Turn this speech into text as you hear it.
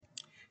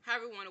Hi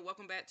everyone and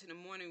welcome back to the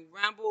Morning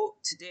Ramble.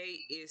 Today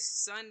is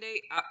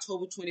Sunday,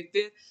 October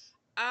 25th.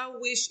 I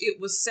wish it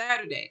was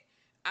Saturday.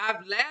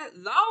 I've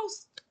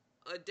lost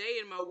a day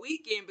in my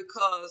weekend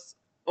because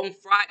on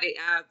Friday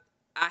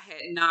I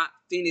had not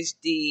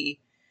finished the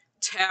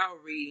tarot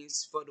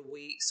readings for the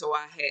week, so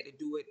I had to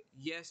do it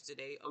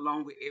yesterday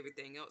along with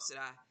everything else that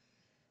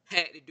I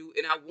had to do,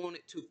 and I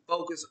wanted to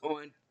focus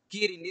on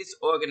getting this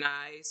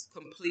organized,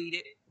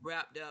 completed,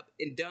 wrapped up,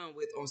 and done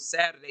with on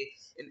Saturday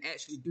and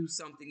actually do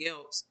something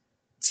else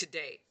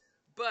today.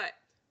 But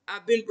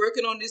I've been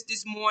working on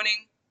this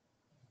morning,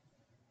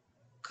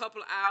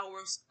 couple of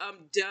hours.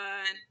 I'm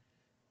done.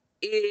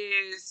 It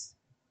is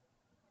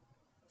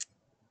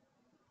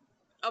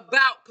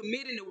about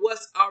committing to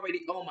what's already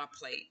on my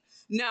plate.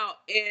 Now,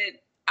 and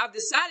I've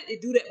decided to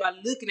do that by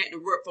looking at the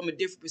work from a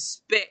different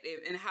perspective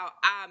and how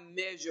I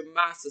measure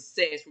my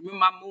success. Remember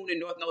my moon in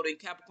North Node in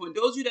Capricorn.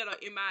 Those of you that are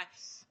in my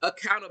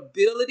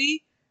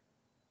accountability,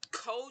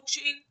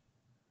 coaching,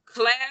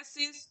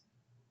 classes,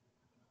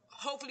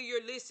 hopefully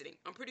you're listening.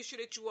 I'm pretty sure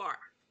that you are.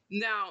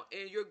 Now,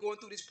 and you're going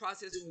through this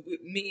process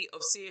with me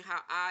of seeing how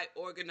I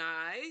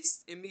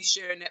organize and me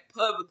sharing that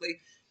publicly,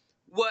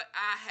 what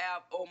I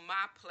have on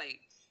my plate.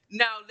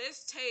 Now,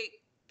 let's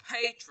take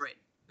Patreon,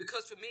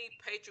 because for me,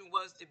 Patreon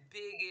was the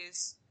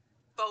biggest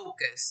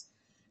focus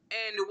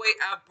and the way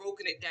I've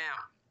broken it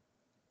down.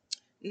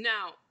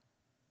 Now,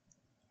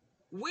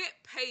 with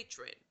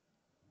Patreon,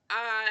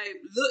 I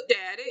looked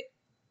at it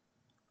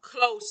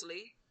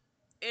closely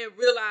and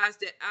realized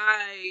that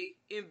I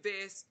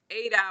invest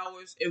 8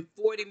 hours and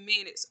 40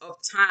 minutes of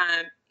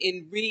time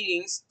in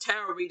readings,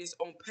 tarot readings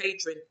on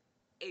Patreon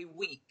a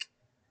week.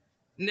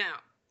 Now,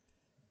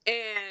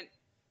 and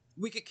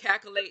we could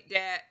calculate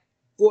that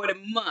for the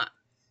month.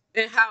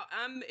 And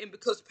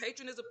because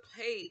Patreon is a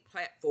paid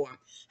platform,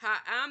 how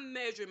I'm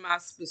measuring my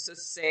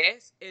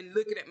success and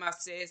looking at my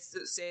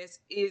success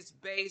is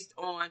based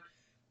on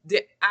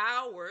the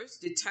hours,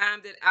 the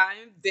time that I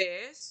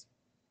invest,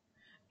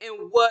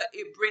 and what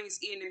it brings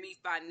into me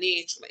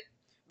financially.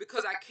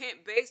 Because I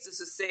can't base the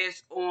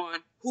success on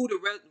who the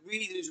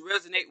readers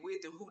resonate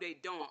with and who they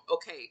don't.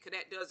 Okay,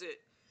 because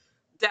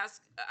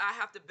I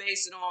have to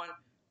base it on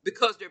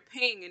because they're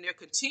paying and they're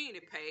continuing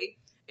to pay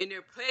and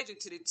they're pledging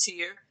to the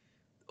tier.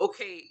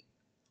 Okay,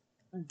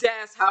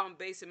 that's how I'm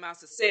basing my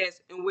success.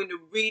 And when the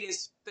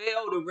readings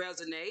fail to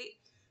resonate,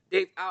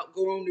 they've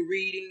outgrown the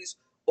readings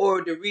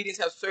or the readings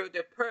have served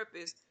their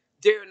purpose,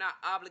 they're not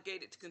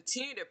obligated to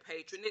continue their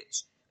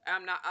patronage.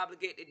 I'm not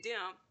obligated to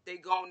them. They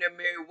go on their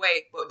merry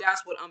way. But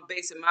that's what I'm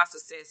basing my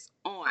success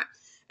on.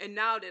 And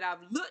now that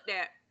I've looked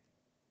at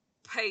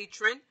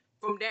Patreon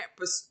from that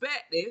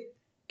perspective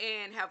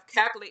and have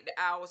calculated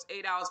the hours,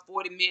 8 hours,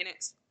 40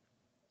 minutes,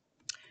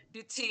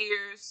 the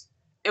tiers,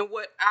 and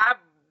what I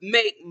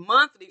make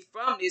monthly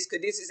from this,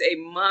 because this is a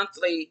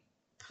monthly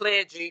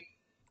pledging,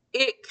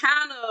 it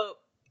kind of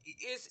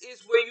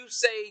is where you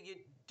say you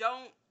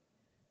don't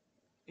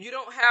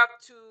have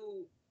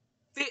to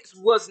fix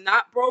what's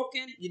not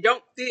broken. You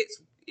don't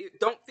fix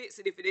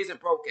it if it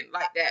isn't broken,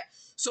 like that.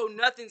 So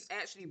nothing's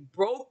actually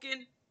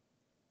broken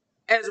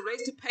as it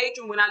relates to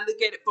Patreon when I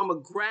look at it from a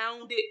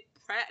grounded,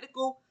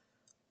 practical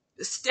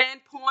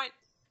standpoint.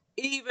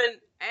 Even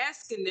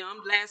asking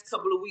them last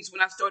couple of weeks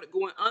when I started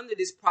going under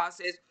this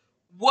process,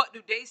 what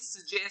do they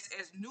suggest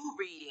as new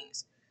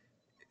readings?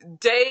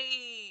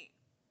 They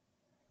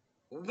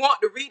want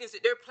the readings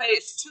that they're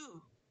pledged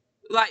to,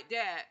 like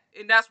that,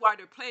 and that's why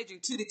they're pledging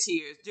to the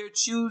tiers. They're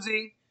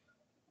choosing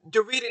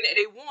the reading that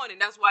they want, and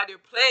that's why they're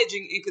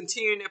pledging and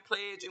continuing their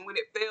pledge. And when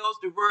it fails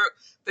to work,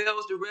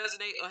 fails to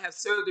resonate, or have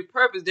served their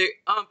purpose, they're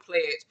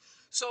unpledged.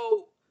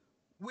 So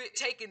we're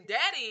taking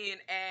that in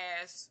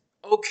as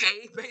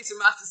okay, basing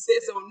my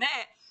success on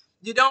that.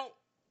 You don't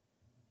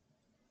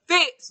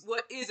fix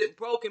what isn't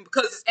broken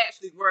because it's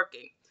actually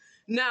working.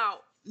 Now,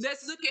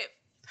 let's look at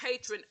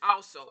Patreon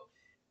also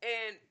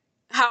and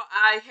how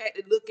I had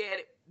to look at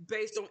it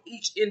based on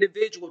each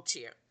individual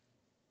tier.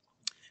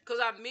 Because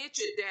I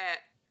mentioned that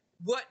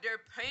what they're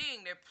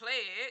paying, their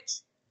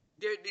pledge,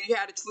 you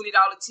had the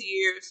 $20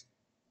 tiers,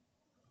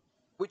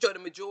 which are the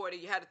majority.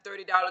 You had a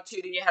 $30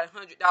 tier, then you had a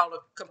 $100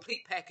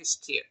 complete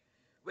package tier,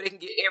 where they can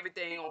get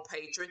everything on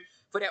Patreon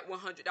for that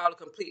 $100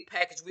 complete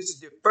package, which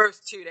is the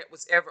first tier that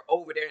was ever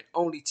over there and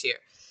only tier.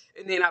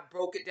 And then I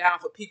broke it down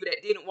for people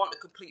that didn't want the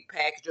complete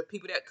package or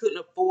people that couldn't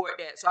afford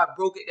that. So I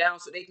broke it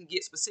down so they can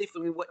get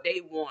specifically what they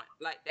want,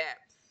 like that,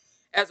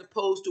 as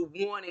opposed to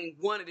wanting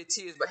one of the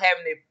tiers but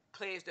having to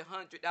pledge the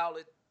 $100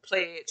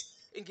 pledge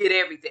and get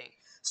everything.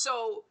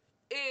 So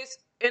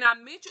and I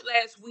mentioned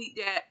last week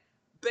that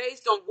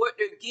based on what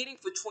they're getting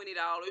for $20,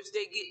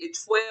 they get the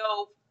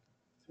 12.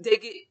 They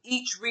get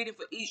each reading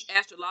for each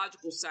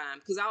astrological sign.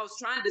 Because I was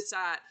trying to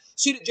decide,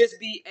 should it just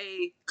be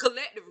a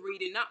collective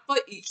reading, not for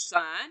each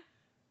sign,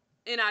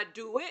 and I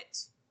do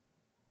it?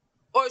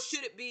 Or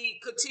should it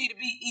continue to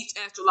be each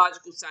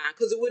astrological sign?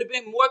 Because it would have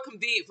been more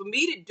convenient for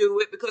me to do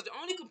it, because the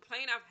only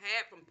complaint I've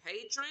had from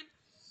Patreon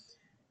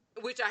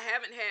which I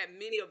haven't had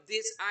many of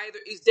this either,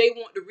 is they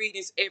want the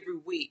readings every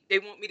week. They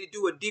want me to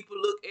do a deeper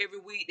look every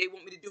week. They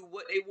want me to do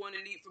what they want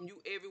to need from you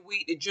every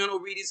week, the general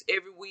readings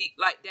every week,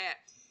 like that.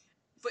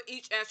 For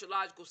each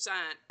astrological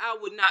sign, I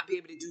would not be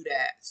able to do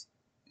that.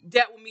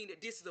 That would mean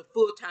that this is a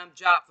full-time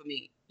job for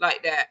me,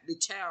 like that. The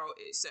tarot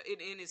is,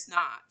 and it's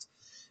not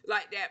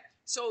like that.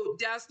 So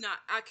that's not,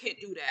 I can't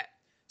do that.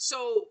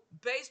 So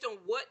based on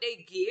what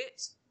they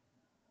get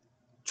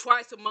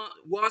twice a month,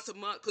 once a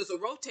month, because a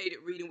rotated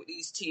reading with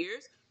these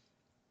tiers,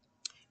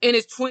 and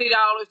it's $20.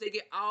 They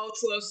get all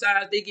 12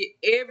 signs. They get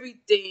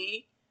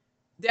everything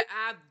that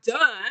I've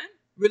done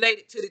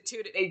related to the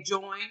tier that they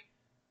join.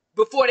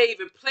 Before they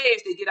even pledge,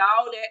 they get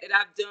all that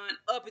I've done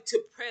up until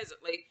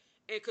presently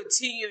and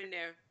continuing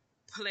their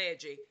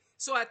pledging.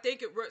 So I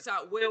think it works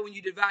out well when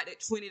you divide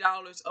that $20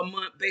 a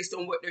month based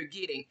on what they're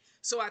getting.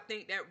 So I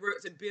think that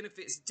works and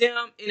benefits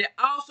them. And it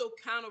also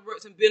kind of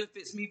works and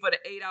benefits me for the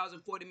 8 hours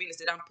and 40 minutes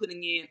that I'm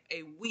putting in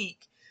a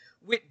week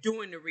with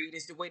doing the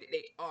readings the way that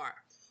they are.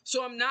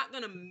 So I'm not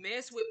going to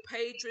mess with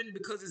Patreon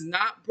because it's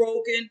not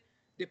broken.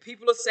 The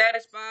people are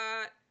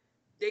satisfied.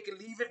 They can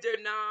leave if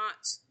they're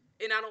not.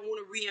 And I don't want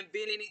to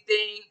reinvent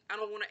anything. I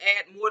don't want to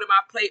add more to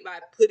my plate by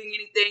putting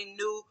anything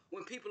new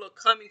when people are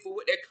coming for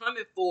what they're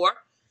coming for,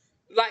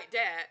 like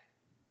that,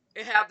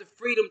 and have the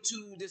freedom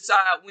to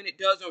decide when it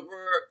doesn't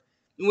work,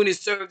 when it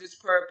serves its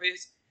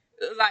purpose,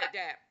 like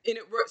that. And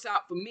it works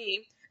out for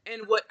me.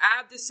 And what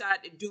I've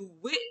decided to do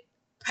with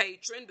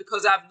Patreon,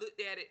 because I've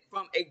looked at it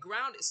from a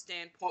grounded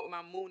standpoint with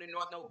my moon in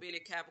North Node being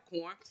in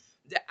Capricorn,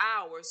 the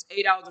hours,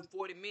 8 hours and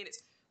 40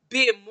 minutes,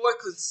 being more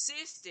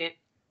consistent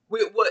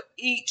with what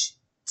each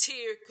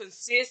tier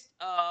consists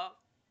of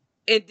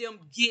and them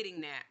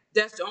getting that.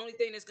 That's the only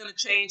thing that's going to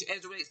change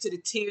as it relates to the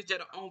tiers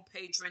that are on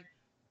Patreon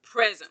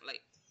presently.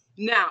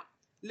 Now,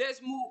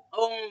 let's move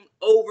on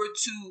over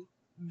to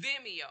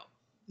Vimeo.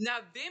 Now,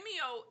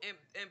 Vimeo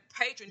and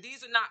Patreon,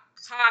 these are not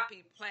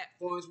copy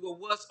platforms where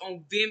what's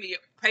on Vimeo,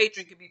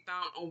 Patreon can be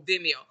found on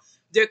Vimeo.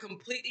 They're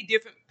completely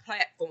different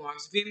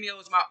platforms. Vimeo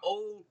is my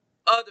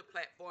other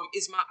platform.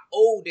 It's my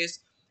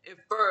oldest and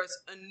first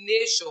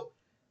initial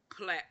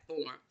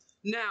platform.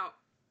 Now,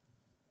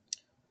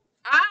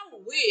 I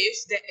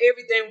wish that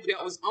everything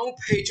that was on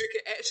Patreon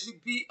could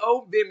actually be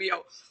on Vimeo,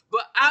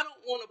 but I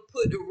don't want to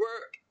put the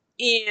work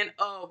in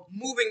of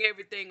moving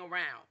everything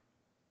around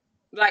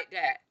like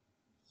that.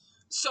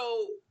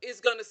 So it's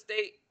gonna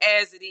stay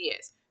as it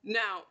is.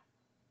 Now,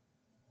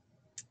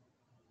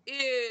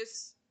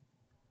 is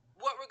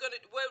what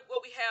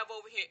we have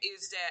over here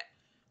is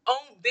that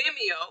on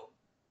Vimeo,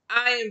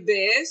 I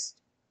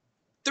invest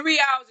 3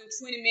 hours and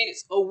 20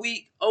 minutes a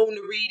week on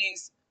the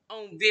readings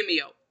on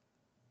Vimeo.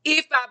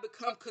 If I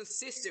become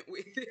consistent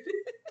with it,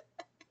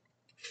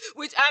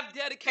 which I'm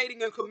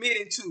dedicating and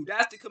committing to,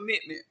 that's the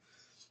commitment,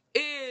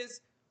 is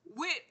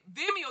with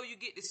Vimeo, you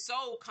get the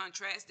soul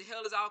contracts. The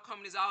hell is all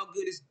coming is all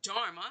good is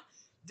Dharma.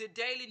 The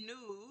daily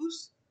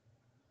news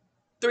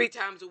 3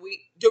 times a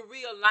week. The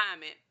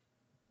realignment.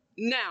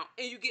 Now,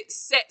 and you get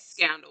set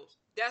scandals.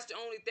 That's the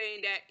only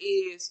thing that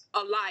is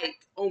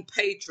alike on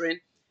Patreon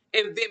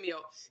and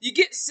Vimeo. You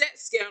get set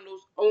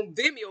scandals on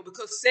Vimeo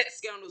because set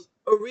scandals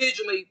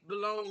originally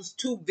belongs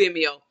to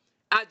Vimeo.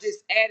 I just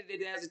added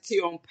it as a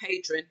tier on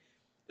Patreon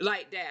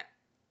like that.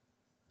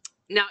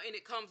 Now, and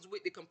it comes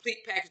with the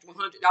complete package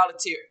 $100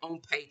 tier on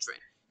Patreon.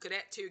 Because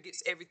that tier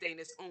gets everything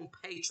that's on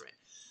Patreon.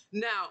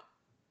 Now,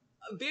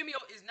 Vimeo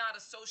is not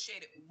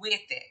associated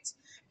with it.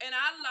 And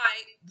I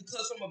like,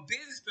 because from a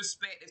business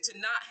perspective, to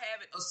not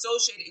have it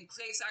associated in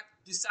case I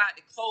decide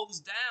to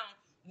close down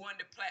one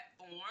of the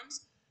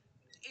platforms.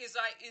 Is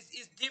like,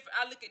 it's different.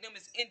 I look at them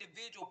as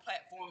individual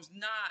platforms,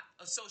 not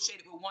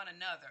associated with one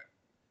another.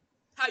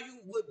 How you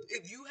would,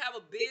 if you have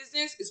a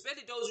business,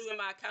 especially those who are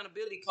in my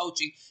accountability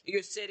coaching, and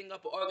you're setting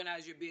up or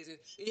organize your business,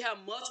 and you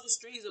have multiple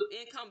streams of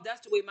income,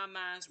 that's the way my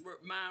mind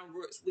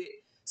works with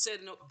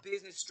setting up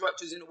business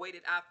structures in the way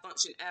that I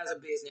function as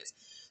a business.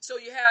 So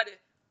you have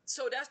it.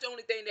 So that's the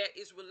only thing that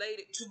is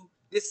related to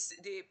this,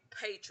 the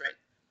Patreon,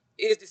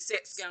 is the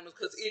sex scandals,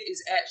 because it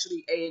is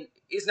actually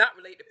it's not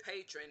related to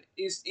Patreon.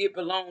 It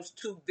belongs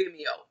to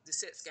Vimeo. The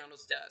sex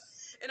scandals does.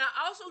 And I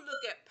also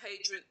look at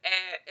Patreon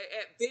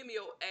at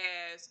Vimeo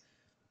as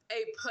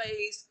a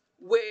place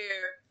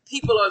where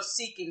people are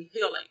seeking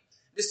healing.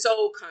 The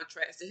soul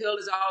contracts, the hell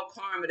is all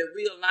karma, the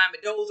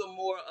realignment, those are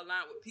more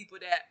aligned with people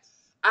that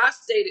I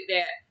stated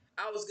that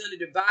I was going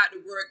to divide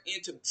the work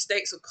into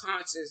states of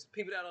consciousness,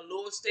 people that are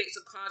lower states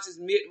of consciousness,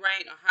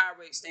 mid-range, or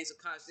high-range states of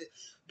consciousness.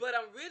 But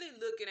I'm really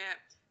looking at,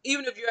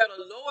 even if you're at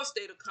a lower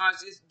state of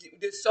consciousness,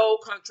 the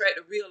soul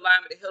contract, the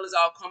realignment, the hell is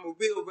all karma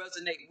will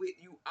resonate with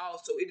you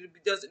also. It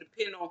doesn't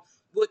depend on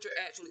what your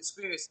actual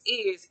experience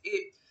is.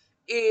 It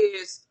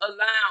is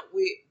aligned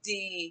with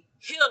the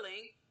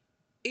healing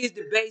is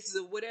the basis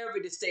of whatever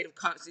the state of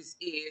consciousness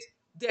is,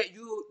 that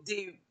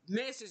the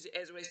message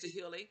as it relates to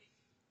healing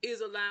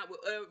is aligned with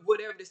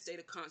whatever the state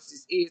of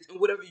consciousness is, and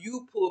whatever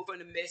you pull from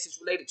the message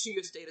related to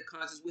your state of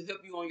consciousness will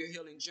help you on your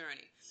healing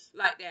journey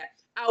like that.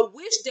 I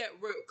wish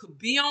that work could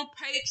be on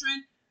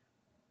Patreon,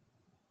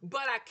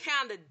 but I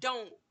kind of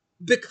don't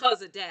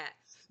because of that.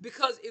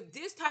 Because if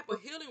this type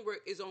of healing work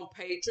is on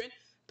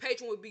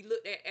Patreon would be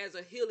looked at as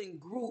a healing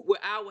group where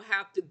I would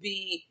have to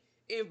be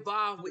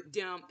involved with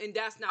them, and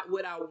that's not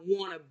what I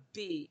want to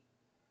be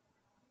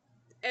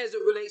as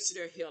it relates to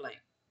their healing.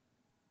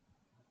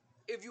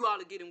 If you all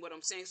are getting what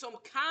I'm saying. So I'm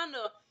kind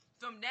of,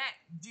 from that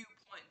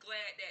viewpoint,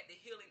 glad that the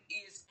healing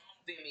is on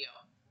Vimeo.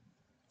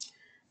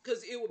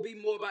 Because it would be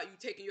more about you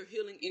taking your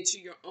healing into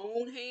your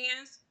own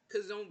hands,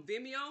 because it's on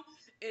Vimeo,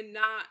 and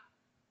not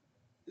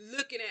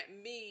looking at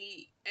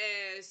me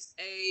as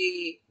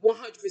a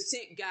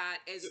 100% guide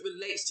as it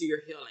relates to your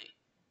healing.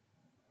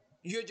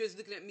 You're just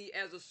looking at me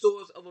as a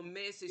source of a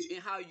message,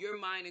 and how your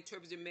mind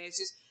interprets the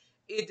message.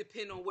 It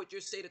depends on what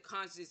your state of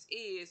consciousness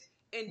is,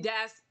 and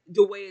that's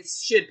the way it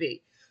should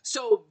be.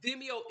 So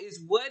Vimeo is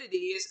what it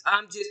is.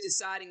 I'm just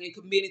deciding and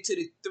committing to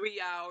the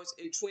 3 hours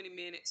and 20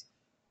 minutes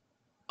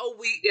a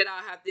week that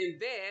I have to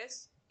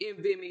invest in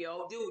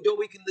Vimeo. Though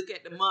we can look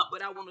at the month,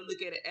 but I want to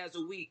look at it as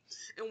a week.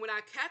 And when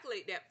I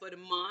calculate that for the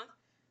month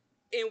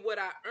and what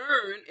I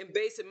earn and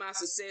basing my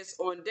success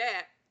on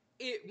that,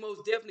 it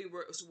most definitely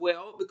works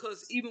well.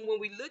 Because even when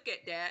we look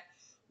at that,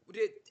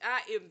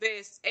 I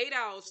invest 8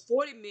 hours,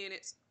 40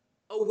 minutes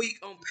a week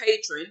on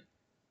Patreon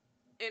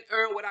and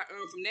earn what I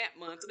earn from that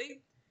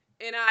monthly.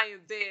 And I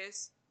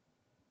invest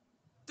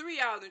 3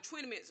 hours and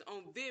 20 minutes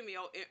on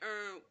Vimeo and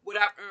earn what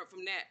I've earned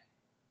from that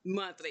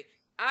monthly.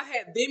 I've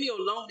had Vimeo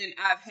longer than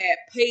I've had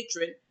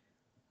Patreon,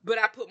 but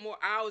I put more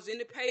hours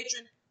into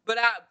Patreon, but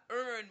I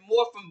earn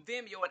more from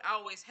Vimeo, and I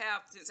always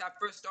have since I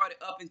first started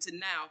up until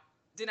now,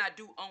 than I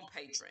do on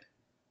Patreon.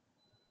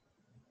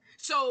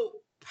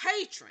 So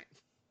Patreon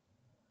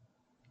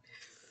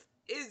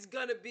is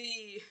gonna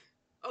be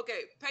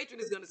okay. Patreon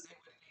is gonna say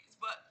what it is,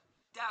 but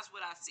that's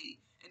what I see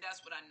and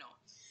that's what I know.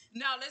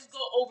 Now let's go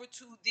over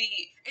to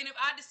and if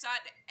I decide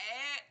to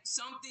add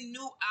something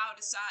new, I'll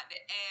decide to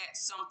add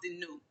something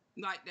new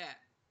like that.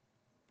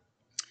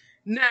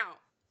 Now,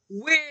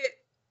 with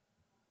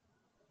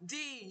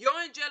the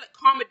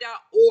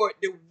YourAngelicKarma.org,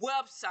 the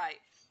website,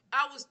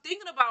 I was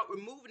thinking about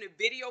removing the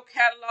video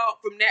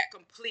catalog from that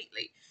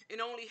completely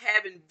and only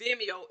having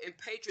Vimeo and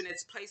Patreon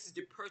as places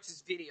to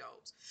purchase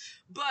videos.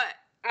 But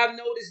I've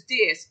noticed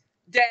this,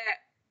 that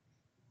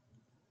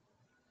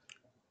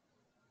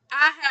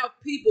I have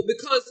people,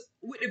 because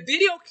with the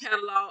video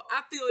catalog,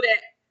 I feel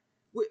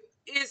that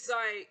it's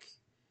like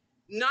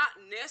not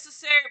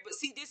necessary. But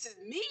see, this is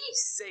me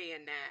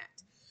saying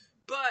that.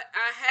 But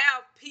I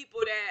have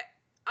people that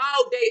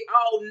all day,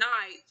 all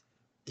night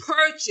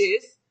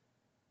purchase,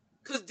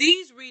 because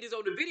these readings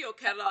on the video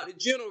catalog, the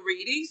general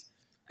readings,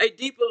 a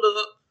deeper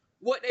look,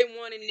 what they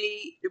want and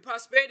need, the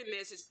prosperity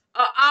message,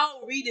 are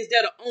all readings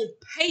that are on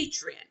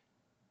Patreon.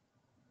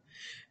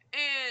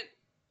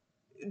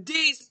 And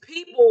these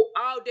people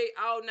all day,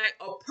 all night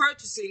are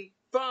purchasing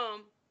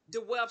from the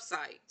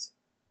website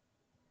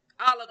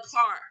a la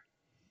carte,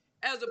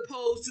 as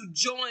opposed to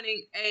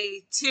joining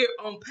a tier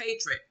on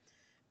Patreon.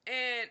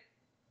 And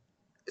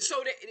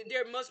so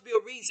there must be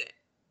a reason.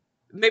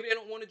 Maybe they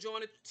don't want to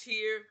join a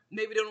tier.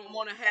 Maybe they don't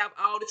want to have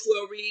all the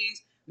 12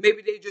 readings.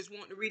 Maybe they just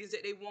want the readings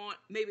that they want.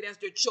 Maybe that's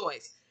their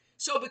choice.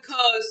 So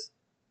because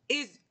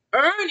it's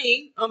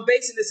earning, I'm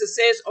basing the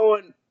success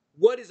on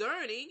what is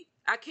earning.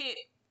 I can't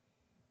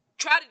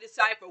try to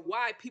decipher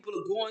why people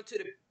are going to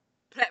the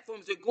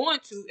platforms they're going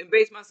to and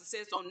base my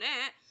success on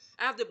that.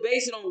 I have to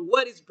base it on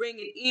what is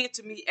bringing in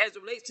to me as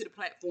it relates to the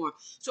platform.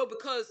 So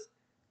because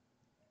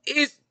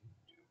it's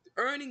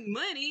earning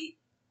money,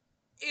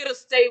 it'll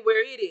stay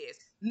where it is.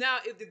 Now,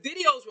 if the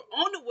videos were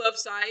on the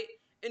website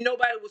and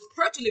nobody was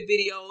purchasing the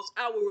videos,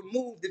 I will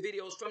remove the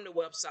videos from the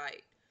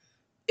website.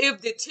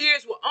 If the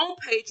tiers were on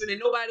Patreon and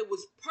nobody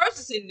was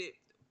purchasing it,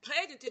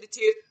 pledging to the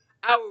tiers,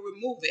 I will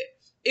remove it.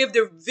 If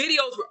the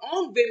videos were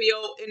on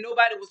Vimeo and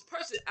nobody was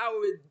purchasing, I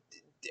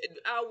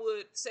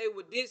would say,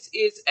 well, this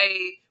is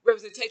a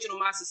representation of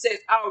my success.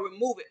 I will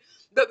remove it.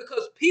 But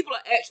because people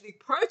are actually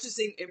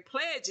purchasing and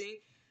pledging,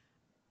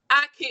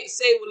 I can't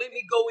say, well, let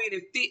me go in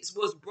and fix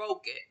what's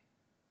broken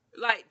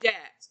like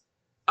that.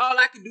 All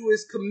I can do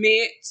is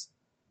commit,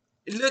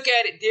 look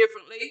at it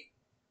differently,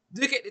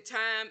 look at the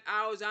time,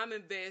 hours I'm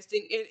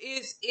investing, and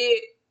is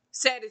it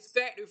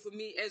satisfactory for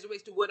me as it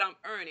relates to what I'm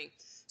earning?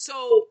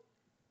 So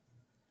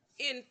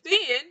in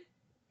Fin,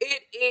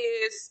 it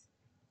is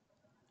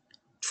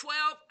 12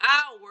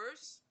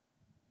 hours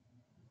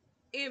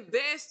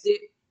invested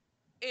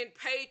in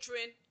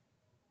Patreon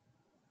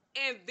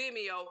and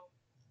Vimeo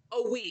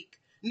a week.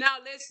 Now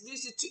let's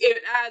listen to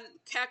it. I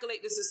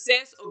calculate the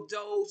success of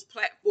those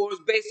platforms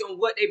based on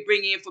what they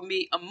bring in for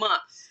me a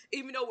month.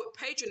 Even though with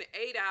Patreon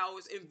 8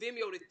 hours and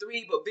Vimeo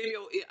 3, but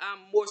Vimeo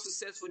I'm more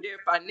successful there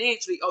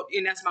financially,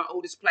 and that's my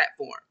oldest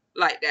platform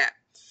like that.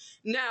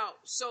 Now,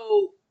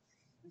 so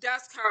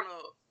that's kind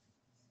of,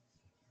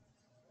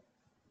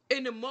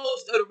 and the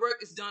most of the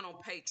work is done on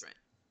Patreon.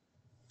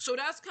 So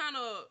that's kind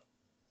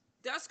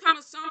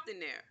of something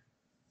there.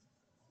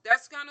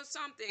 That's kind of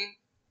something.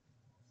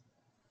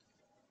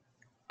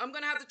 I'm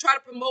gonna have to try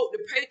to promote the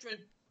Patreon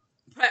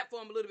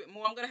platform a little bit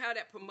more. I'm gonna have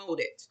that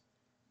promoted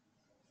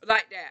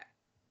like that.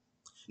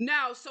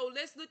 Now, so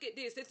let's look at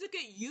this. Let's look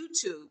at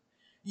YouTube.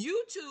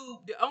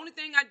 YouTube, the only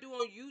thing I do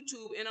on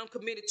YouTube and I'm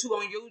committed to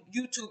on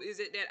YouTube is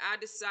that I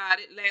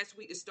decided last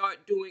week to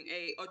start doing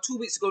or 2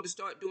 weeks ago to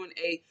start doing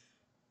a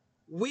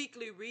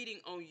weekly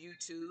reading on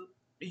YouTube.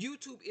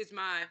 YouTube is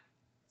my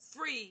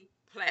free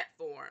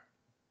platform.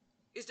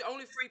 It's the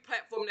only free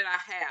platform that I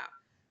have.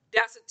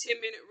 That's a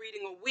 10-minute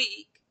reading a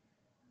week.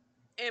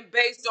 And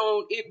based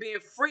on it being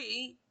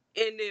free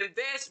and the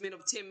investment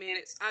of 10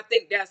 minutes, I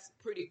think that's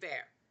pretty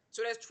fair.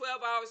 So that's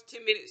 12 hours,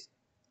 10 minutes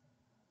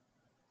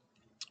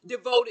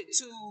devoted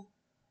to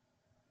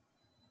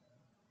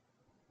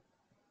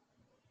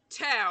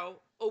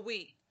tarot a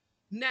week.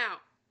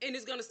 Now, and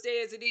it's going to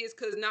stay as it is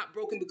because it's not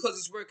broken because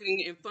it's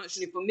working and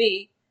functioning for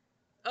me.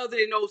 Other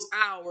than those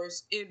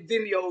hours in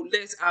Vimeo,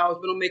 less hours,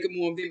 but I'm making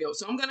more on Vimeo.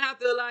 So I'm going to have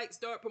to like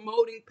start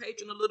promoting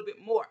Patreon a little bit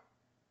more.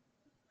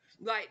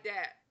 Like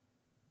that.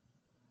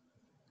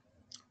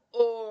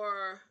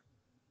 Or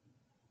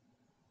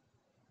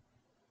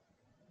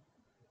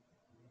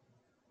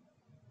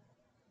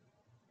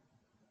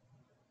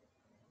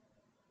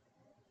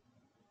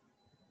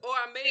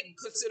I may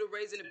consider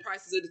raising the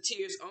prices of the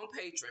tiers on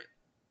Patreon.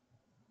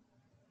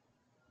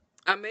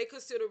 I may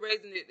consider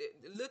raising it.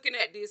 Looking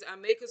at this, I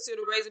may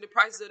consider raising the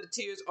prices of the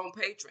tiers on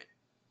Patreon.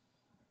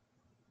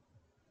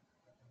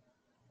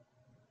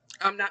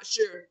 I'm not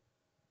sure.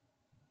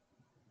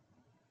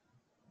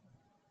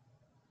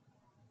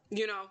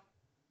 You know.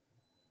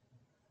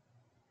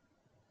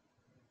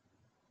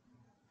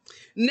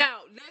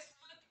 Now let's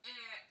look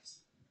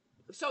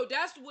at. So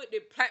that's what the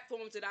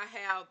platforms that I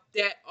have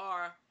that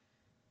are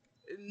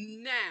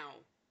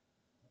now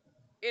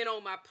and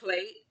on my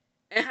plate,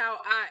 and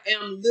how I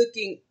am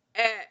looking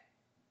at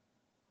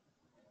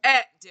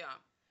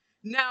them.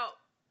 Now,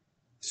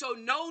 so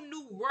no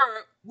new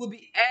work will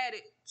be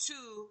added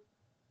to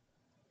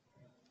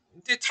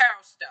the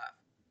tarot stuff.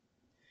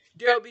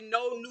 There'll be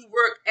no new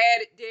work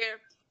added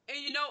there.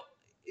 And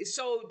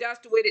so that's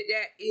the way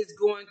that's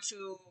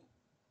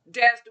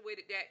the way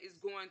that is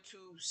going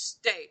to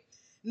stay.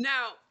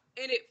 Now,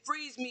 and it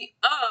frees me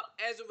up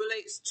as it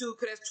relates to,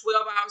 because that's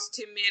 12 hours,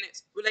 10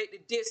 minutes, relate to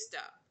this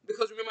stuff.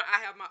 Because remember, I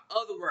have my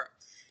other work.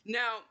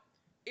 Now,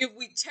 if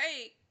we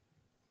take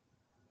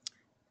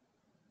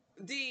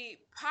the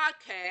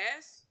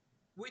podcast,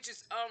 which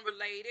is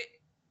unrelated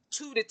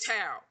to the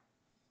tarot,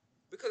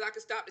 because I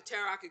could stop the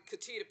tarot, I could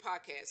continue the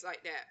podcast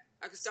like that.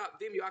 I could stop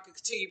Vimeo, I could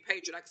continue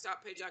Patreon, I could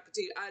stop Patreon, I could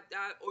continue. I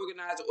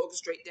organize and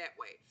orchestrate that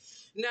way.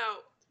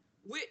 Now,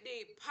 with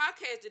the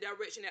podcast, the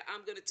direction that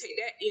I'm going to take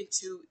that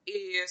into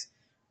is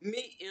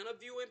me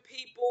interviewing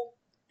people.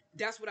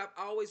 That's what I've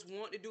always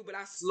wanted to do, but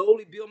I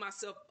slowly build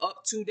myself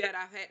up to that.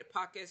 I've had the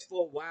podcast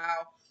for a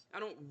while. I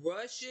don't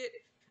rush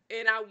it.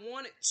 And I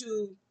wanted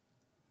to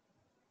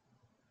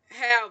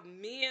have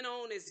men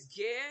on as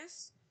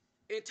guests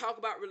and talk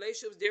about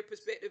relationships, their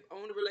perspective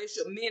on the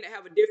relationship, men that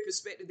have a different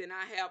perspective than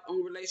I have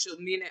on relationships,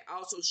 men that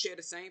also share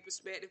the same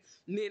perspective,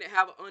 men that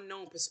have an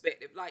unknown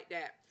perspective, like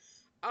that.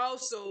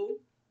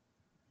 Also,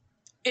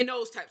 and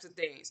those types of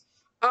things.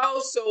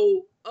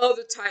 Also,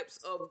 other types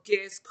of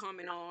guests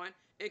coming on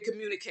and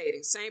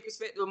communicating. Same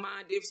perspective of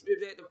mine, different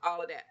perspective,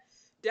 all of that.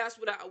 That's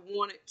what I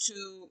wanted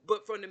to,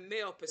 but from the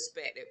male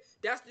perspective.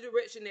 That's the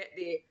direction that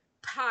the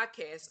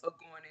podcasts are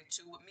going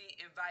into, with me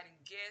inviting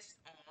guests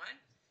on.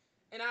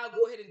 And I'll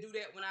go ahead and do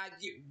that when I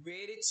get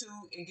ready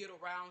to and get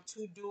around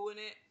to doing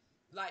it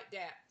like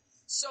that.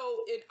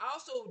 So, and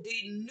also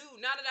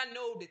now that I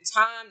know the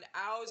time, the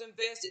hours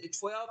invested, the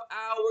 12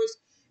 hours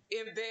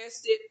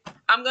invested,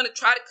 I'm going to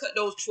try to cut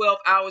those 12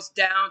 hours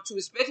down to,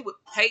 especially with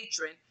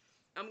Patreon,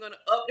 I'm going to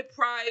up the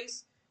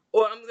price,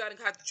 or I'm going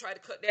to have to try to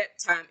cut that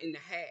time in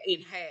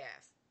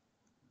half.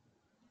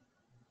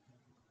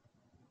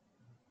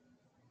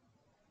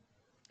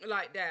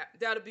 Like that.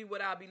 That'll be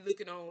what I'll be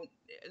looking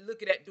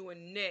at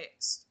doing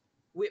next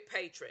with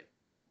Patreon.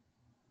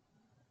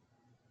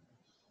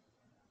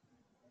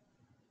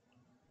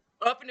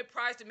 Upping the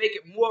price to make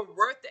it more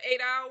worth the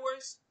 8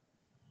 hours,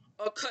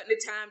 or cutting the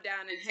time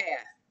down in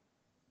half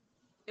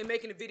and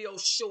making the video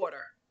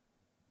shorter.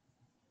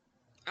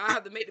 I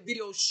have to make the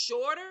video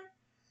shorter,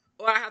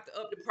 or I have to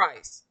up the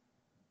price.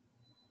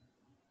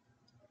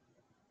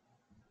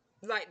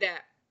 Like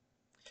that.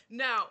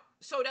 Now,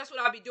 so that's what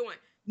I'll be doing.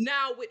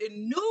 Now, with the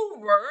new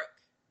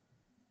work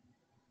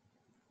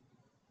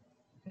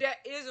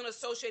that isn't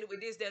associated with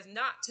this, that's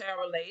not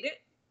tarot related,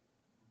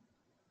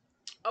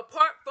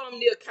 apart from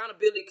the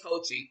accountability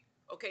coaching,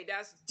 okay,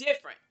 that's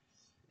different.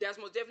 That's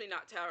most definitely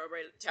not tarot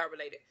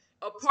related.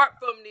 Apart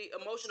from the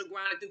emotional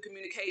grounding through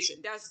communication,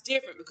 that's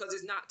different because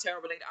it's not tarot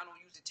related. I don't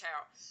use the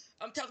tarot.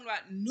 I'm talking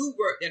about new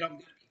work that I'm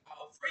going to be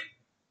offering.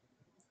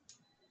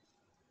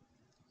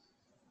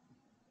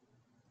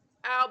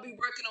 I'll be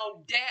working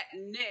on that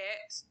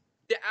next.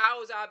 The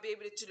hours I'll be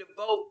able to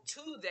devote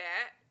to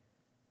that,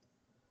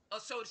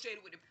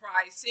 associated with the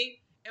pricing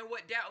and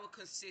what that will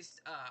consist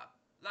of,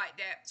 like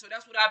that. So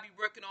that's what I'll be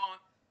working on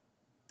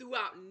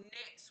throughout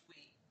next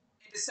week,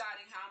 and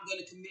deciding how I'm going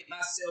to commit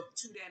myself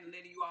to that, and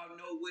letting you all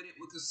know what it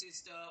will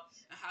consist of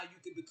and how you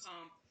can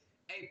become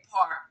a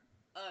part.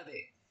 of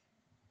it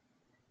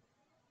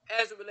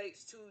as it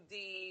relates to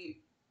the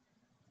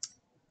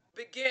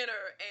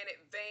beginner and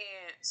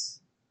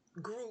advanced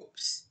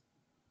groups.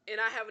 And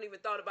I haven't even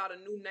thought about a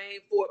new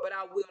name for it, but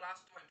I will. I'll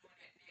start doing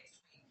that next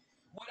week.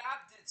 What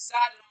I've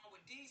decided on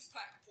with these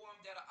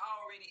platforms that are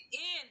already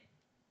in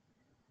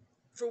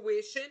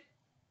fruition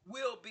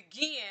will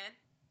begin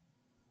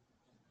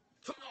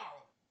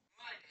tomorrow,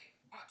 Monday,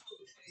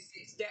 October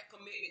 26th. That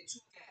commitment to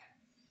that.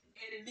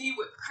 And me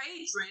with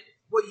Patron,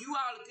 what you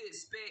all could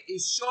expect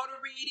is shorter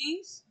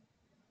readings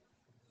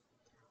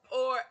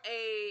or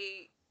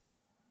a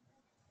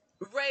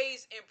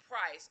raise in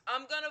price.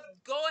 I'm going to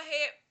go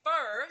ahead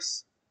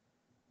first,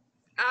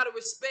 out of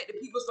respect to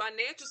people's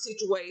financial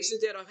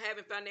situations that are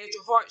having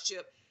financial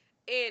hardship,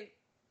 and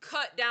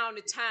cut down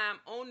the time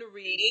on the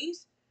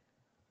readings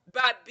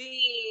by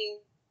being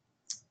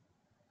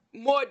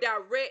more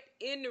direct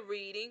in the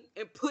reading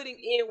and putting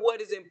in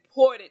what is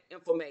important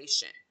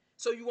information.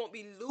 So you won't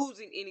be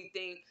losing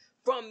anything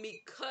from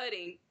me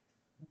cutting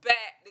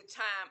back the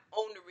time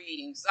on the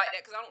readings like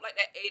that, because I don't like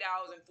that 8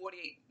 hours and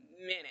 48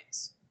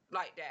 minutes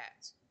like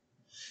that.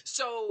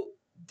 So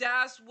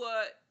that's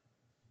what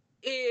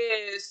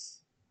is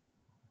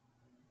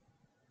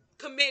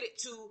committed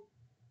to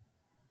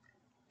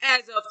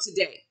as of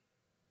today.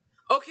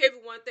 Okay,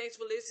 everyone, thanks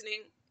for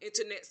listening.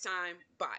 Until next time, bye.